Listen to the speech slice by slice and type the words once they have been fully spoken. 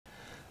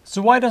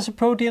So why does a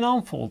protein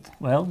unfold?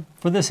 Well,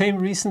 for the same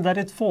reason that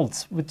it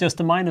folds, with just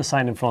a minus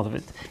sign in front of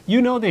it.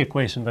 You know the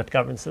equation that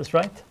governs this,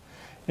 right?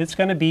 It's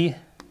going to be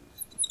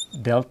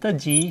delta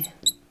G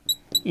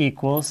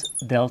equals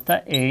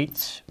delta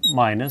H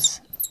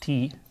minus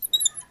T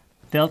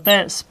delta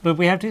S. But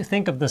we have to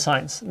think of the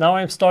signs. Now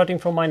I'm starting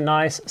from my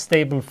nice,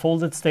 stable,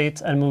 folded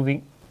state and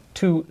moving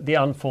to the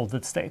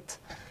unfolded state,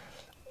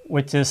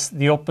 which is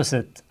the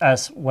opposite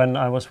as when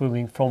I was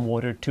moving from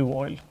water to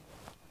oil.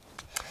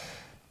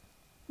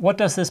 What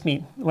does this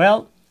mean?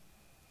 Well,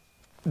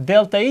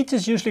 delta H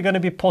is usually going to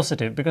be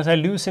positive because I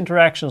lose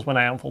interactions when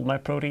I unfold my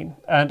protein.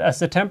 And as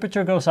the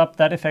temperature goes up,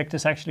 that effect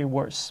is actually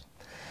worse.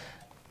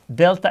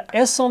 Delta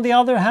S, on the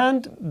other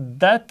hand,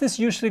 that is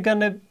usually going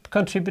to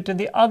contribute in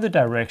the other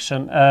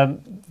direction.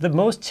 The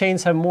most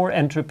chains have more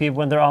entropy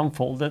when they're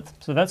unfolded,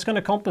 so that's going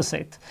to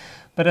compensate.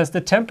 But as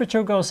the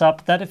temperature goes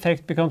up, that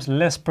effect becomes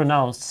less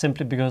pronounced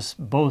simply because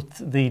both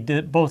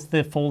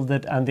the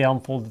folded and the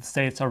unfolded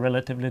states are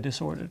relatively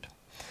disordered.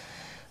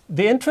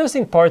 The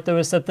interesting part, though,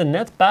 is that the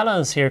net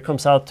balance here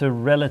comes out to a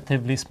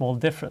relatively small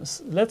difference.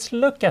 Let's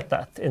look at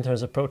that in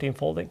terms of protein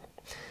folding.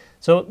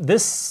 So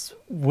this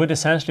would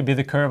essentially be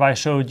the curve I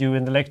showed you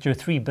in the lecture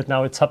 3, but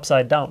now it's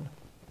upside down.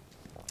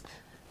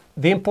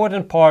 The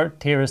important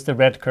part here is the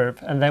red curve,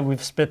 and then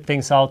we've split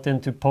things out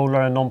into polar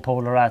and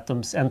non-polar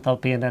atoms,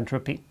 enthalpy and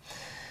entropy.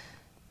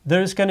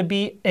 There's going to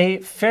be a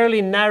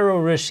fairly narrow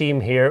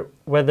regime here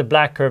where the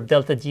black curve,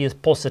 delta G, is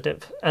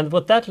positive. And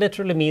what that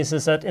literally means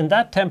is that in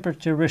that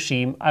temperature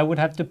regime, I would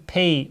have to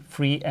pay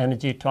free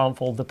energy to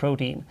unfold the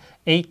protein,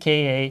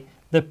 aka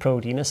the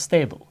protein is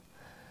stable.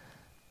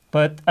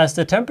 But as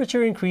the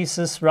temperature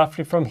increases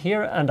roughly from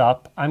here and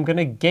up, I'm going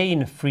to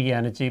gain free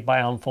energy by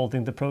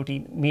unfolding the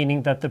protein,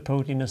 meaning that the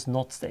protein is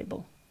not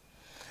stable.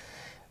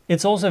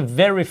 It's also a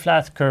very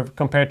flat curve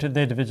compared to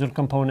the individual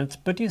components,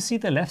 but you see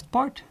the left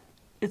part?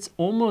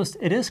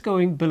 It is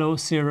going below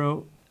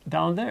zero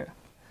down there.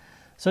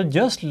 So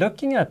just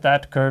looking at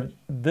that curve,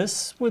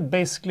 this would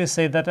basically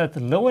say that at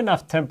low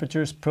enough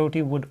temperatures,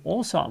 protein would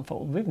also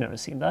unfold. We've never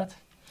seen that.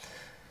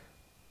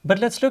 But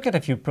let's look at a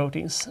few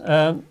proteins.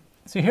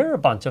 So here are a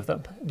bunch of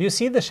them. Do you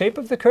see the shape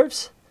of the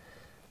curves?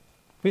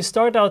 We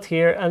start out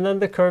here, and then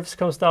the curves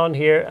comes down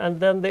here, and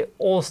then they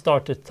all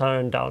start to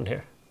turn down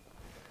here.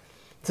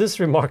 This is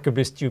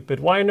remarkably stupid.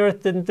 Why on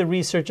earth didn't the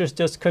researchers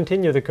just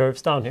continue the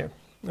curves down here?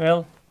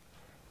 Well,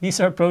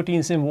 these are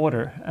proteins in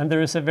water, and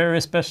there is a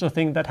very special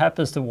thing that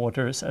happens to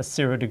waters at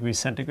 0 degrees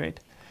centigrade.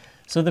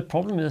 So the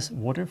problem is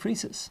water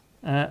freezes,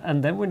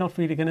 and then we're not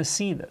really going to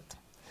see that.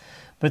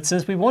 But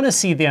since we want to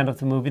see the end of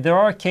the movie, there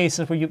are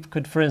cases where you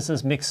could, for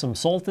instance, mix some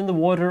salt in the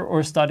water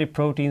or study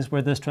proteins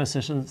where this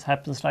transition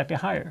happens slightly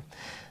higher.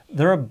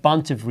 There are a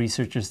bunch of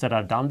researchers that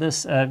have done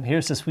this.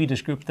 Here's a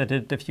Swedish group that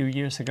did it a few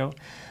years ago.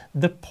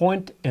 The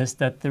point is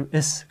that there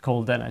is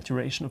cold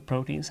denaturation of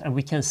proteins, and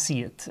we can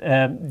see it.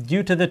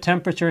 Due to the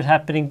temperature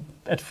happening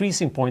at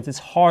freezing point, it's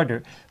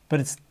harder, but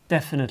it's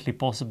definitely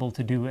possible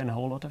to do in a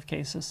whole lot of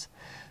cases.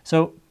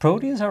 So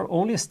proteins are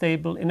only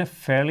stable in a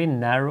fairly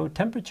narrow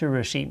temperature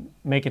regime.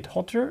 Make it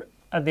hotter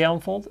and they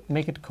unfold,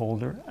 make it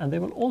colder and they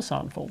will also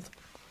unfold.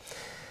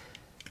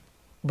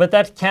 But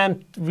that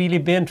can't really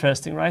be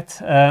interesting,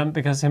 right?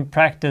 Because in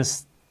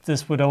practice,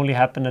 this would only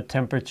happen at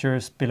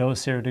temperatures below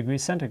 0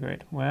 degrees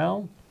centigrade.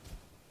 Well,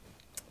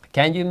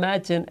 can you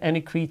imagine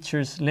any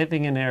creatures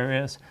living in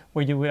areas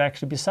where you would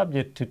actually be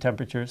subject to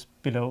temperatures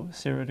below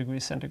 0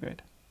 degrees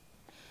centigrade?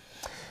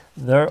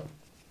 There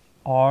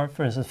are,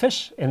 for instance,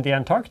 fish in the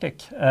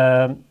Antarctic,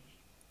 and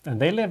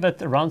they live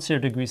at around 0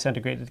 degrees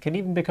centigrade. It can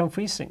even become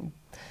freezing.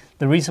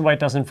 The reason why it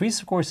doesn't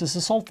freeze, of course, is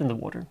the salt in the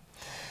water.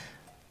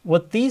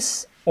 What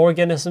these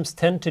organisms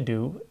tend to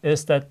do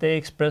is that they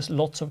express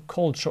lots of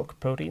cold shock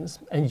proteins,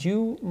 and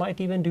you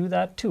might even do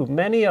that too.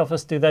 Many of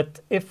us do that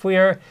if we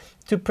are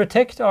to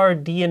protect our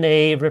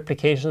DNA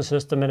replication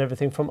system and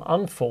everything from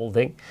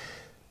unfolding.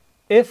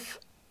 If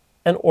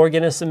an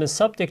organism is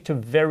subject to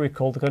very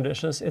cold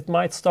conditions, it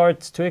might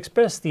start to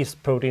express these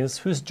proteins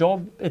whose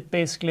job it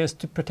basically is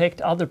to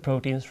protect other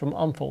proteins from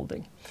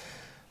unfolding.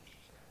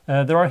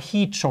 There are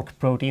heat shock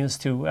proteins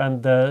too,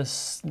 and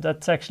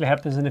that actually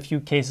happens in a few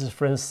cases.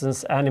 For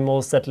instance,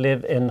 animals that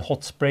live in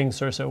hot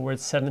springs or so, where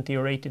it's 70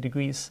 or 80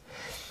 degrees.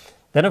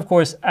 Then, of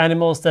course,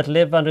 animals that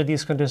live under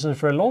these conditions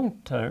for a long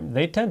term,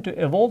 they tend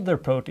to evolve their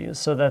proteins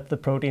so that the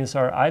proteins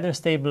are either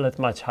stable at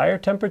much higher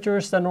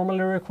temperatures than normally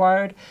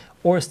required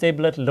or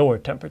stable at lower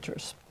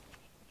temperatures.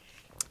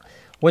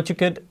 What you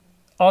could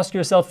ask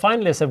yourself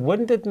finally is that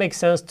wouldn't it make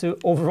sense to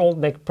overall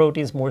make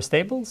proteins more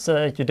stable so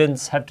that you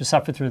didn't have to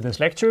suffer through this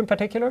lecture in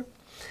particular?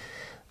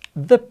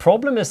 The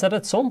problem is that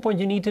at some point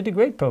you need to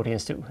degrade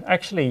proteins too.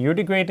 Actually, you're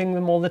degrading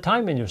them all the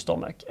time in your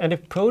stomach. And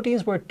if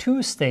proteins were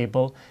too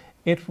stable,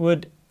 it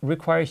would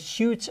require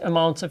huge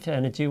amounts of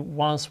energy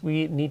once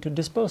we need to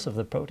dispose of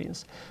the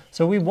proteins.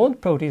 So we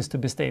want proteins to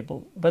be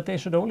stable, but they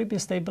should only be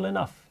stable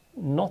enough,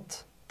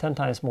 not 10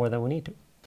 times more than we need to.